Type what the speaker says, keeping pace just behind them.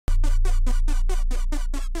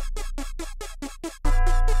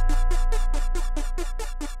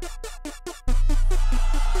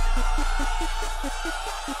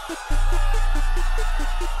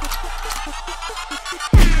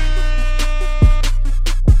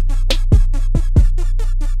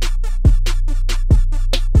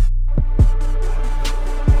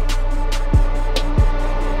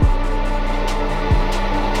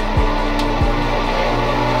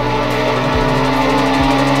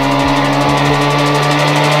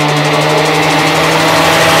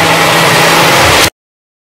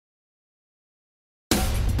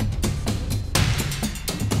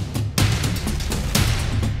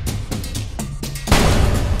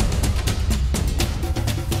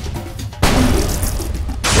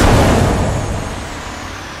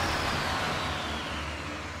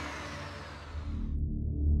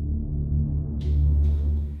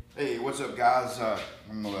what's up, guys? I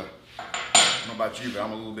don't know about you, but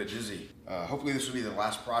I'm a little bit dizzy. Hopefully this will be the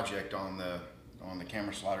last project on the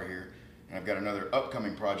camera slider here, and I've got another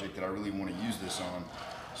upcoming project that I really want to use this on,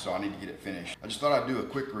 so I need to get it finished. I just thought I'd do a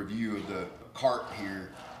quick review of the cart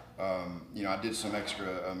here. You know, I did some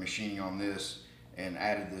extra machining on this and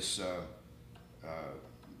added this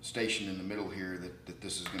station in the middle here that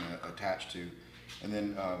this is going to attach to, and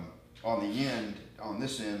then on the end, on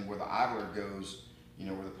this end where the idler goes, you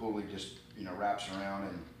know, where the pulley just, you know, wraps around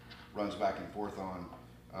and runs back and forth on,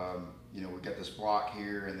 you know, we've got this block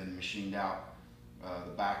here and then machined out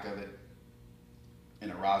the back of it and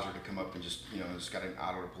a riser to come up and just, you know, it's got an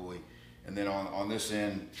idler pulley. And then on this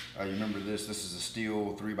end, you remember this is a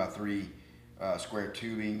steel 3x3 square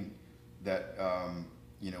tubing that,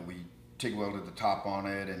 you know, we TIG welded the top on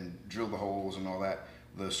it and drilled the holes and all that.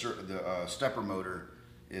 The stepper motor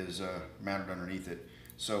is mounted underneath it.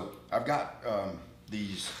 So I've got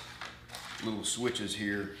these little switches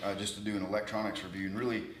here just to do an electronics review, and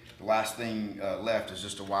really the last thing left is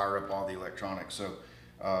just to wire up all the electronics. So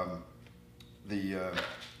and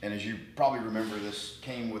as you probably remember, this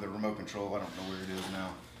came with a remote control. I don't know where it is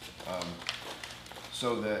now.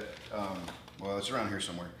 So that, well, it's around here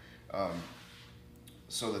somewhere.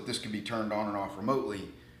 So that this can be turned on and off remotely,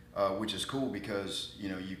 which is cool because, you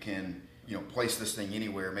know, you can, you know, place this thing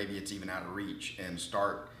anywhere. Maybe it's even out of reach, and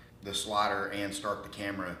start the slider and start the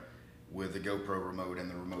camera with the GoPro remote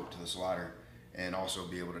and the remote to the slider, and also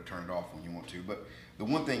be able to turn it off when you want to. But the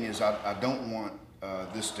one thing is I don't want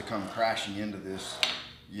this to come crashing into this,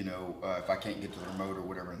 you know, if I can't get to the remote or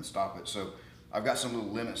whatever and stop it. So I've got some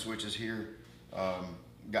little limit switches here.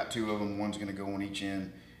 Got two of them. One's going to go on each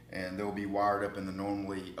end, and they'll be wired up in the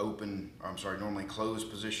normally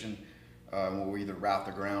closed position. We'll either route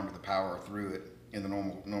the ground or the power through it in the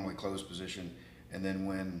normally closed position, and then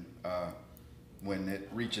when it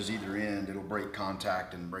reaches either end, it'll break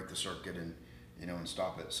contact and break the circuit and, you know, and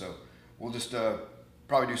stop it. So we'll just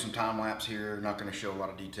probably do some time lapse here. Not going to show a lot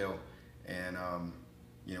of detail, and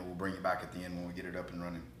you know, we'll bring it back at the end when we get it up and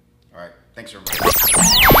running. All right, thanks everybody.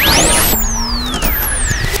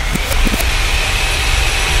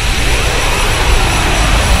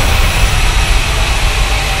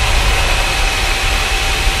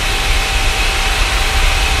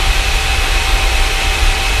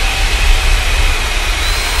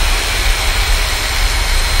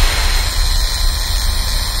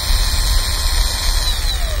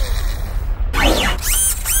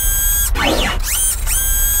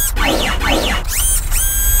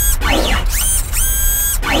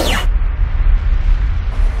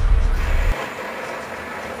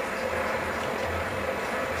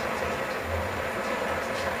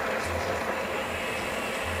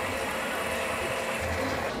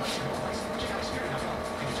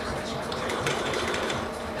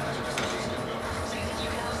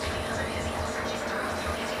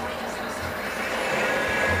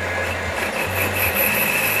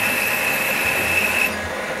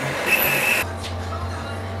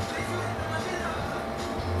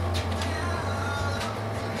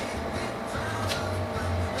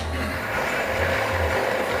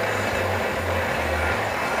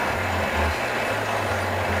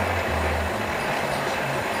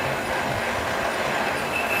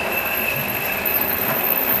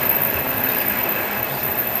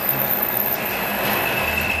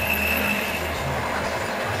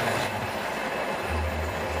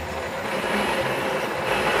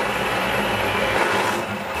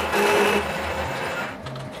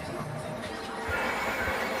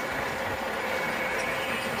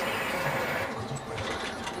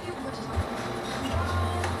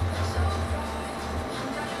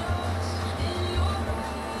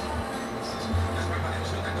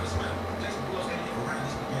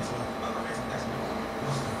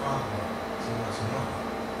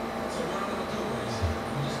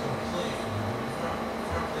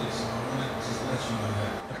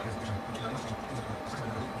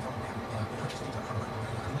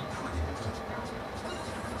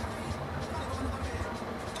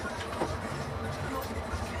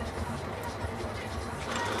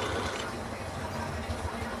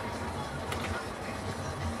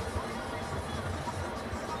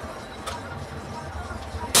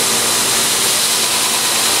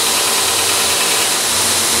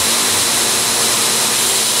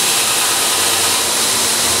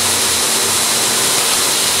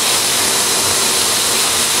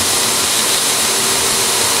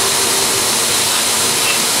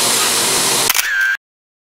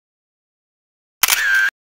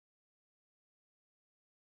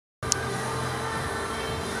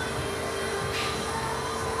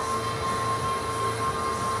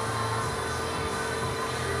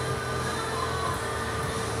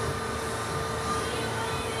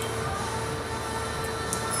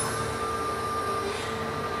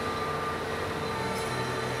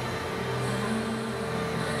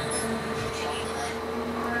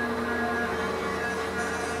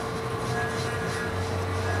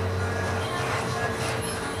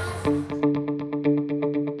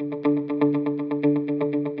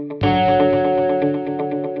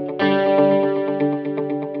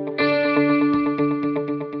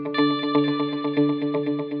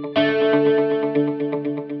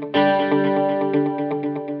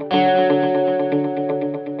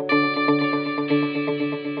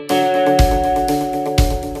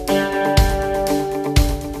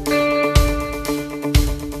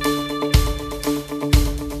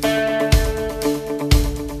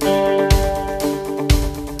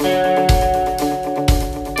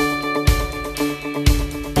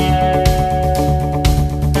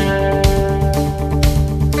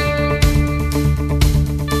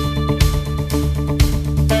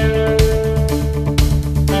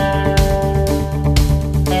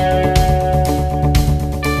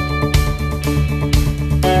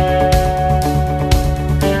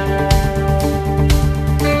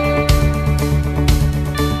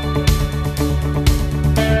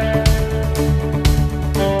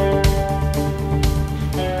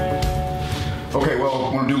 Okay, well,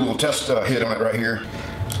 I'm gonna do a little test hit on it right here.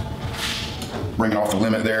 Bring it off the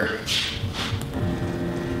limit there.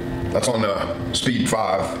 That's on speed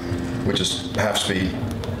 5, which is half speed.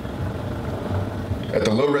 At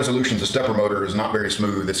the low resolutions, the stepper motor is not very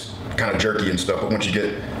smooth. It's kind of jerky and stuff, but once you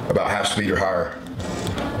get about half speed or higher,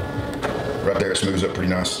 right there it smooths up pretty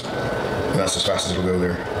nice. And that's as fast as it'll go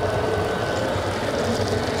there.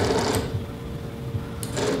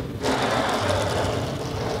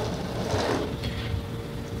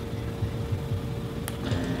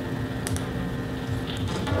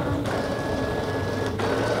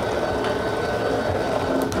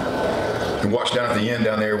 You can watch down at the end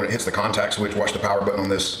down there when it hits the contact switch, watch the power button on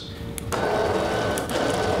this.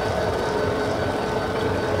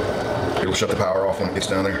 It'll shut the power off when it gets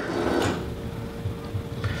down there.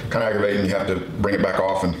 Kind of aggravating, you have to bring it back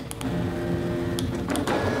off. And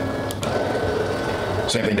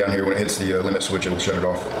same thing down here, when it hits the limit switch, it'll shut it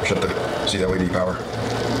off, shut the see the LED power.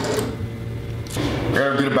 We're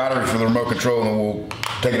gonna get a battery for the remote control and we'll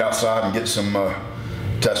take it outside and get some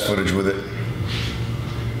test footage with it.